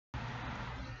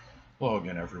Hello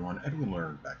again, everyone. Edwin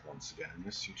Learnard back once again in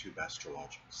this YouTube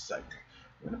astrological segment.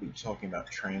 We're going to be talking about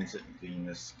transit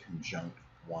Venus conjunct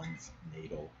one's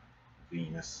natal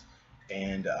Venus.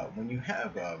 And when you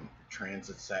have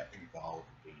transits that involve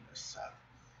Venus,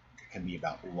 it can be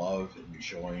about love,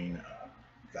 enjoying,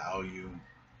 value,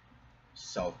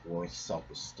 self-worth,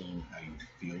 self-esteem, how you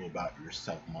feel about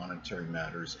yourself, monetary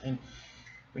matters. And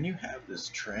when you have this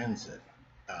transit,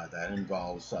 that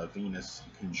involves Venus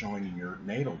conjoining your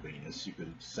natal Venus. You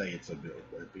could say it's a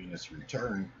Venus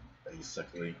return,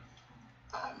 basically.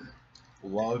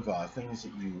 Love, things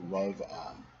that you love,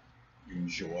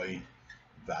 enjoy,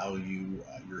 value,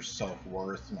 your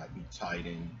self-worth might be tied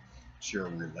in to your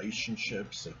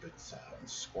relationships. If it's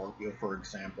Scorpio, for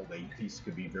example, these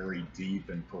could be very deep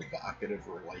and provocative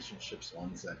relationships,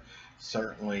 ones that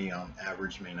certainly on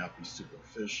average may not be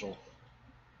superficial.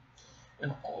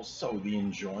 And also the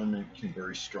enjoyment can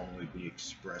very strongly be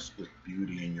expressed with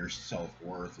beauty and your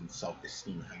self-worth and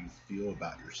self-esteem, how you feel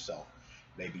about yourself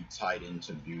may be tied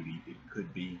into beauty. It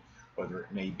could be, whether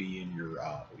it may be in your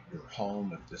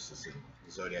home, if this is in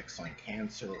zodiac sign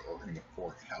Cancer, or in the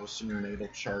 4th house in your natal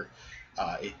chart.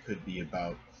 It could be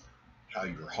about how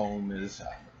your home is,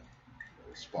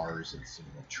 as far as its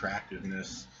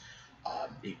attractiveness.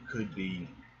 It could be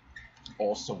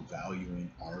also valuing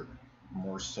art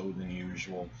more so than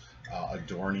usual,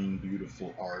 adorning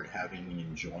beautiful art, having the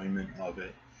enjoyment of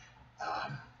it.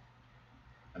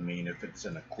 I mean, if it's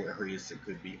an Aquarius, it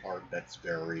could be art that's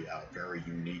very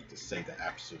unique, to say the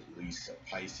absolute least.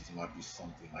 Pisces might be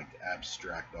something like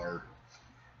abstract art,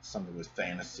 something with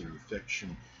fantasy or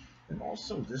fiction. And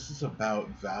also, this is about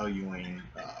valuing,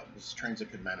 this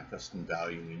transit could manifest in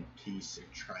valuing peace and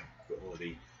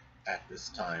tranquility at this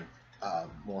time,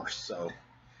 more so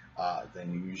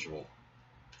than usual.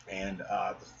 And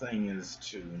the thing is,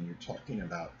 too, when you're talking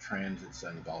about transits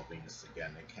that involve Venus,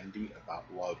 again, it can be about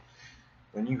love.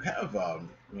 When you have,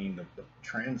 the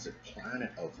transit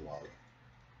planet of love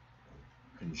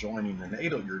conjoining your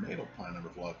natal planet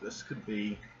of love, this could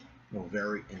be,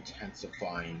 very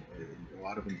intensifying, a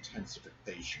lot of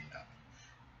intensification now.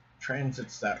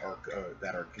 Transits that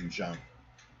are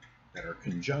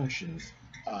conjunctions,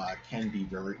 can be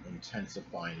very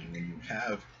intensifying. And when you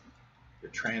have the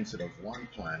transit of one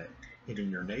planet hitting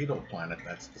your natal planet,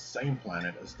 that's the same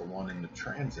planet as the one in the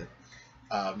transit,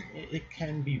 it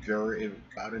can be very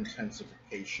about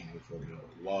intensification with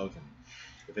love. And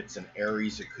if it's an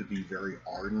Aries, it could be very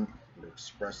ardent,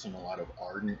 expressing a lot of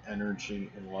ardent energy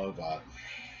and love.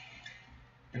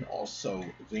 And also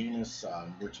Venus,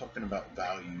 we're talking about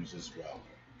values as well.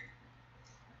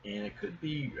 And it could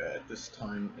be at this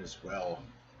time as well,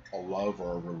 a love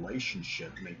or a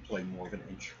relationship may play more of an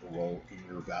integral role in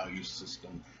your value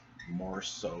system, more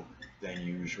so than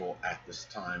usual at this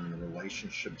time. And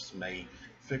relationships may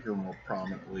figure more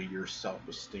prominently your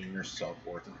self-esteem, your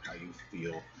self-worth, and how you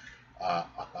feel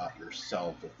about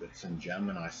yourself. If it's in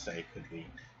Gemini, say, it could be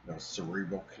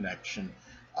cerebral connection.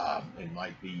 It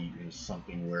might be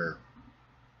something where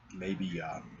maybe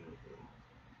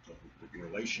the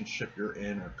relationship you're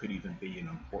in, or could even be an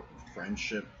important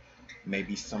friendship,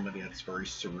 maybe somebody that's very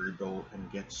cerebral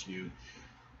and gets you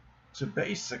to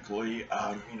basically,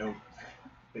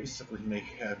 basically make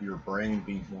have your brain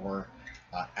be more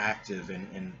active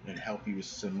and help you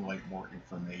assimilate more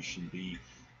information, be,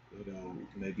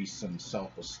 maybe some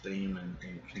self-esteem and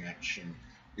connection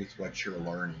with what you're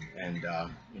learning and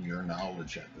in your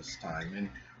knowledge at this time. And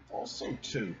also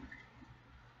too,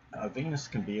 Venus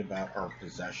can be about our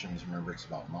possessions. Remember, it's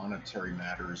about monetary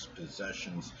matters,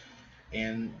 possessions.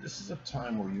 And this is a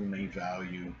time where you may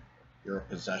value your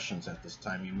possessions at this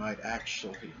time. You might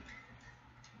actually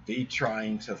be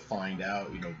trying to find out,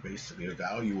 basically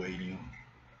evaluating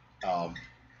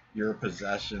your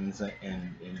possessions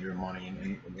and your money,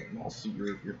 and also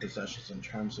your possessions in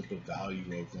terms of the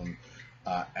value of them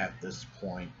at this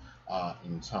point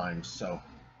in time. So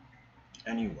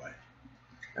anyway,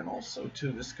 and also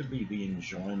too, this could be the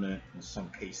enjoyment in some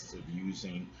cases of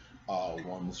using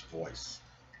one's voice.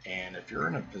 And if you're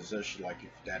in a position like if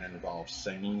that involves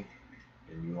singing,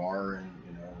 and you are in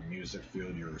the music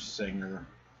field, you're a singer,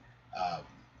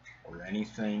 or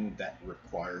anything that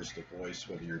requires the voice,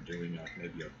 whether you're doing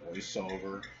maybe a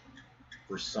voiceover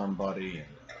for somebody,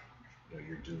 and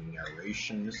you're doing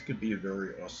narration, this could be a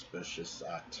very auspicious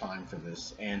time for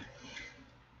this, and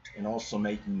also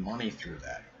making money through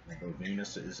that.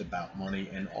 Venus is about money,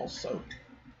 and also,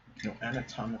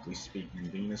 anatomically speaking,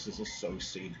 Venus is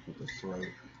associated with the throat,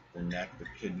 the neck, the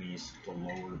kidneys, the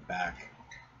lower back.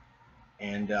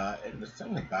 And the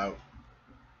thing about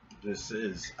this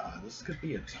is, this could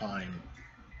be a time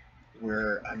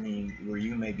where, where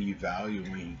you may be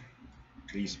valuing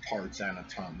these parts,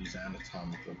 these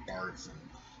anatomical parts. And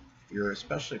you're,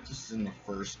 especially if this is in the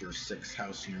first or sixth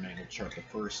house in your natal chart. The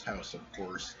first house, of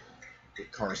course,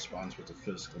 it corresponds with the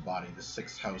physical body. The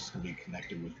sixth house can be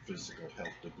connected with physical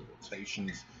health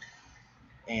debilitations.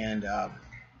 And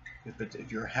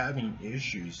if you're having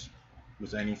issues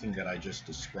with anything that I just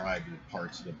described, the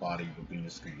parts of the body that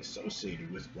Venus can be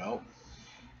associated with, well,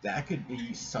 that could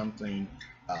be something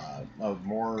of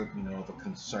more, of a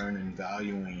concern in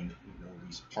valuing,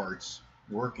 these parts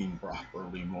working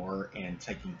properly more and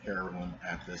taking care of them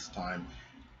at this time.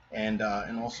 And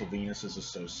also Venus is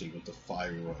associated with the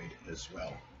thyroid as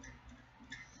well.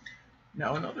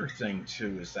 Now, another thing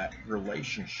too is that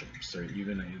relationships, or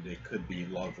even they could be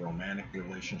love, romantic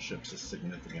relationships, a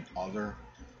significant other,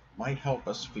 might help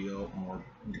us feel more,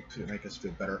 to make us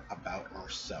feel better about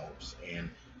ourselves and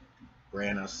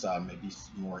grant us maybe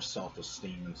more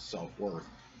self-esteem and self-worth.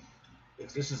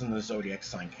 If this is in the zodiac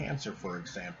sign Cancer, for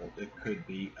example, it could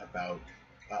be about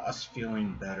us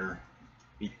feeling better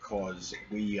because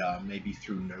we maybe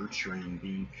through nurturing,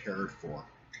 being cared for,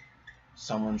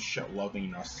 someone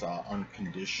loving us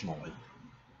unconditionally.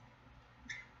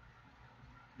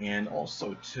 And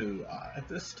also too, at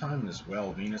this time as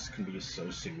well, Venus can be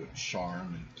associated with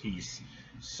charm and peace.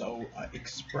 So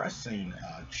expressing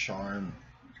charm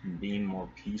and being more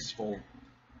peaceful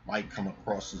might come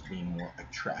across as being more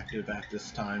attractive at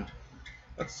this time.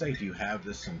 Let's say if you have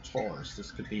this in Taurus,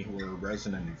 this could be where a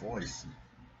resonant voice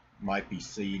might be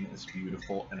seen as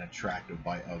beautiful and attractive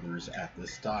by others at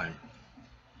this time.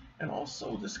 And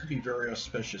also, this could be very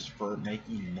auspicious for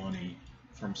making money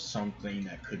from something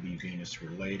that could be Venus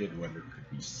related, whether it could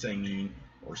be singing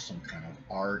or some kind of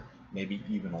art, maybe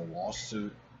even a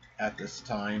lawsuit at this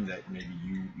time, that maybe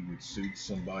you would sue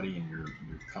somebody and you're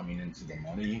coming into the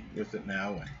money with it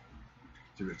now, and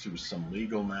through some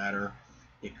legal matter.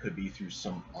 It could be through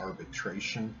some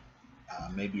arbitration.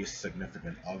 Maybe a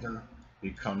significant other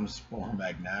becomes more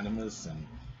magnanimous and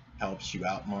helps you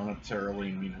out monetarily.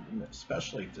 I mean,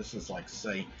 especially if this is like,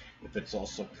 say, if it's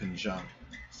also conjunct,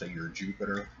 say, your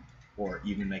Jupiter, or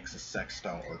even makes a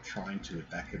sextile or trine to it,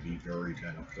 that could be very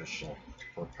beneficial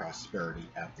for prosperity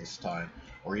at this time.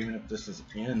 Or even if this is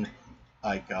in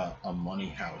like a money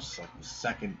house, like the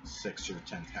second, sixth, or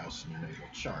 10th house in your natal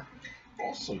chart.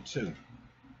 Also too,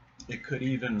 it could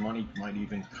even, money might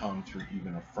even come through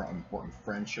even a important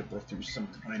friendship or through some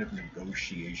kind of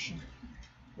negotiation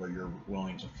where you're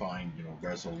willing to find,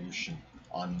 resolution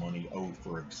on money owed,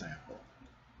 for example.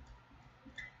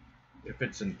 If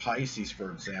it's in Pisces, for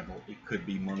example, it could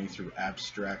be money through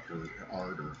abstract or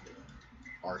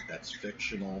art that's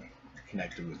fictional,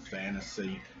 connected with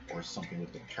fantasy, or something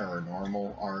with the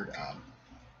paranormal art.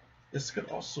 This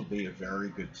could also be a very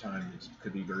good time. It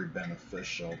could be very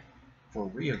beneficial for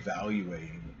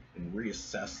reevaluating and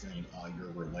reassessing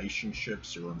your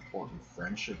relationships, your important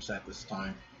friendships at this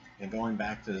time. And going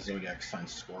back to the zodiac sign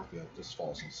Scorpio, if this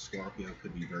falls in Scorpio,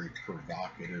 could be very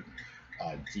provocative,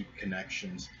 deep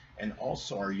connections. And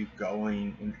also, are you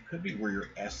going, and it could be where you're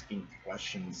asking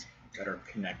questions that are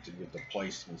connected with the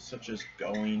placements, such as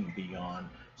going beyond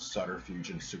subterfuge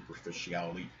and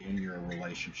superficiality in your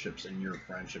relationships, in your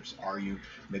friendships. Are you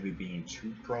maybe being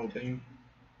too probing?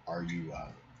 Are you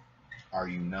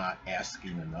not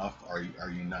asking enough? Are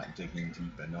you not digging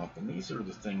deep enough? And these are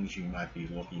the things you might be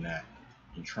looking at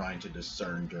and trying to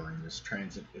discern during this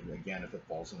transit, again, if it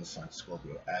falls in the sign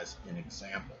Scorpio, as an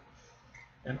example.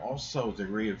 And also the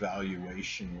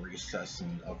reevaluation,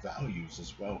 reassessing of values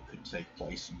as well could take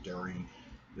place during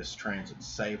this transit.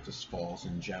 Say if this falls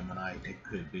in Gemini, it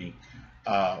could be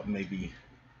maybe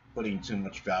putting too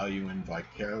much value in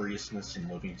vicariousness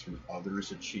and living through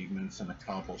others' achievements and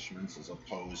accomplishments, as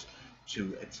opposed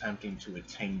to attempting to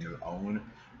attain your own,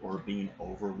 or being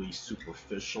overly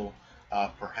superficial,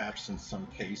 perhaps in some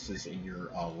cases in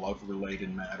your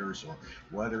love-related matters, or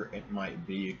whether it might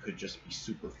be, it could just be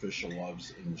superficial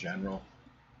loves in general.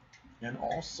 And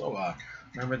also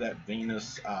remember that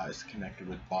Venus is connected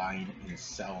with buying and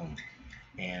selling,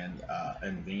 and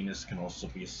Venus can also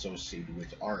be associated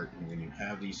with art. And when you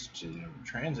have these two,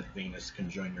 transit Venus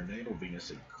conjunct your natal Venus,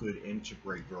 it could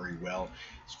integrate very well,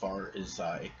 as far as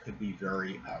it could be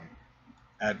very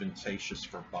advantageous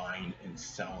for buying and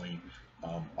selling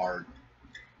art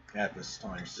at this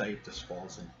time. Say if this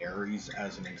falls in Aries,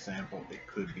 as an example, it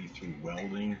could be through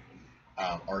welding,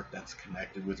 art that's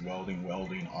connected with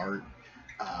welding art.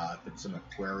 If it's an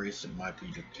Aquarius, it might be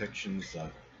depictions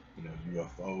of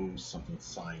UFOs, something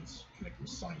connected with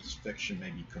science fiction,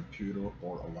 maybe computer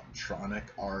or electronic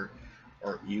art.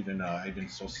 or even I even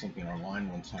saw something online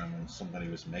one time when somebody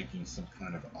was making some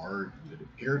kind of art that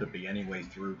appeared to be anyway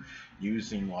through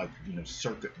using like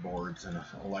circuit boards and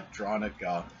electronic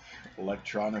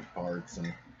parts,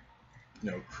 and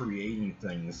creating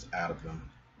things out of them,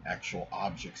 actual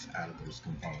objects out of those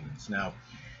components. Now,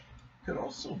 could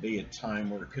also be a time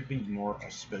where it could be more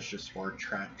auspicious for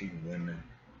attracting women.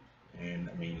 And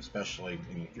I mean, especially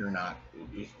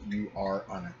if you are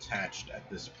unattached at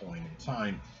this point in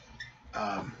time,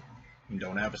 you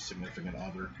don't have a significant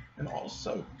other. And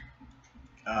also,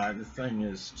 the thing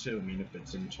is too, I mean, if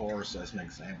it's in Taurus as an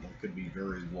example, it could be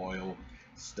very loyal,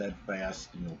 steadfast,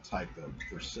 type of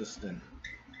persistent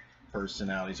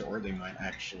personalities, or they might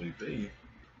actually be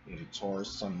a Taurus,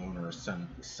 Sun, Moon, or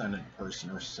Ascendant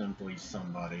person, or simply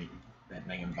somebody that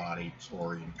may embody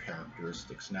Taurian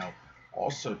characteristics. Now,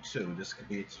 also too, this could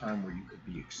be a time where you could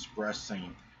be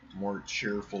expressing more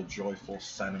cheerful, joyful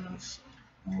sentiments,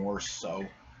 more so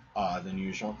than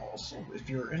usual. Also, if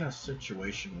you're in a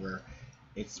situation where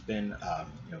it's been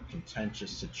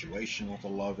contentious situation with a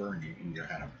lover, and you either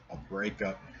had a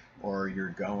breakup, or you're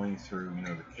going through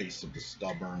the case of the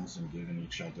stubborns and giving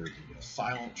each other the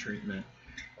silent treatment,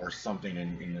 or something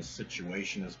in this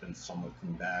situation has been somewhat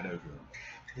combative, or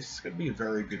this could be a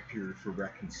very good period for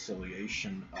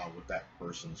reconciliation with that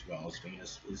person, as well as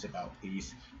Venus is about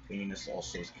peace. Venus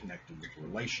also is connected with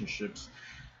relationships.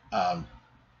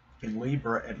 In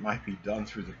Libra, it might be done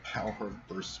through the power of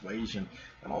persuasion,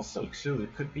 and also too,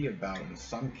 it could be about, in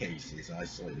some cases,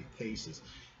 isolated cases,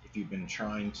 if you've been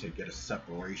trying to get a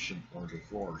separation or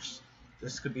divorce,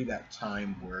 this could be that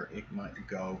time where it might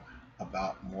go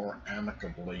about more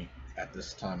amicably at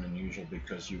this time than usual,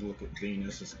 because you look at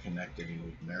Venus as connected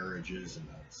with marriages and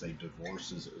I'd say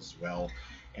divorces as well.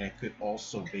 And it could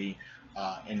also be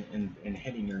in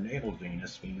hitting your natal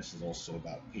Venus. Venus is also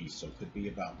about peace, so it could be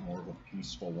about more of a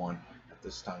peaceful one at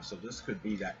this time. So this could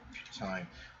be that time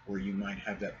where you might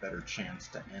have that better chance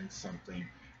to end something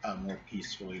more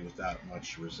peacefully without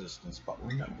much resistance. But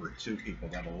remember too, people,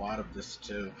 that a lot of this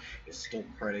too is still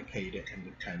predicated and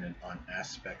dependent on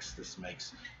aspects this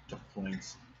makes to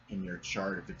points in your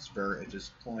chart. If it's if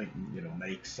this point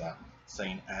makes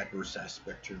say an adverse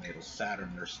aspect to your natal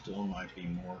Saturn, there still might be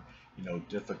more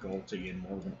difficulty and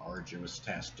more of an arduous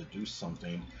task to do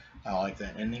something like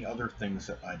that, and the other things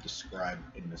that I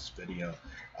described in this video.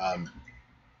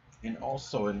 And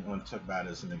also, and want to talk about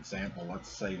as an example, let's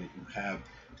say that you have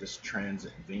this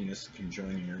transit Venus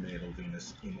conjoining your natal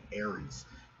Venus in Aries.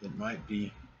 It might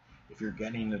be, if you're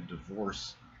getting a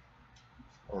divorce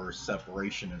or a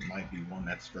separation, it might be one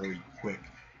that's very quick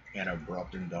and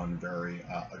abrupt and done very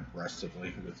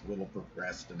aggressively with little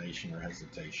procrastination or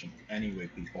hesitation. Anyway,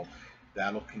 people,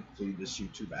 that'll conclude this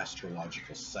YouTube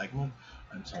astrological segment.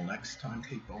 Until next time,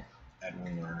 people,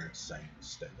 Edwin Learnard saying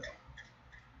stay well.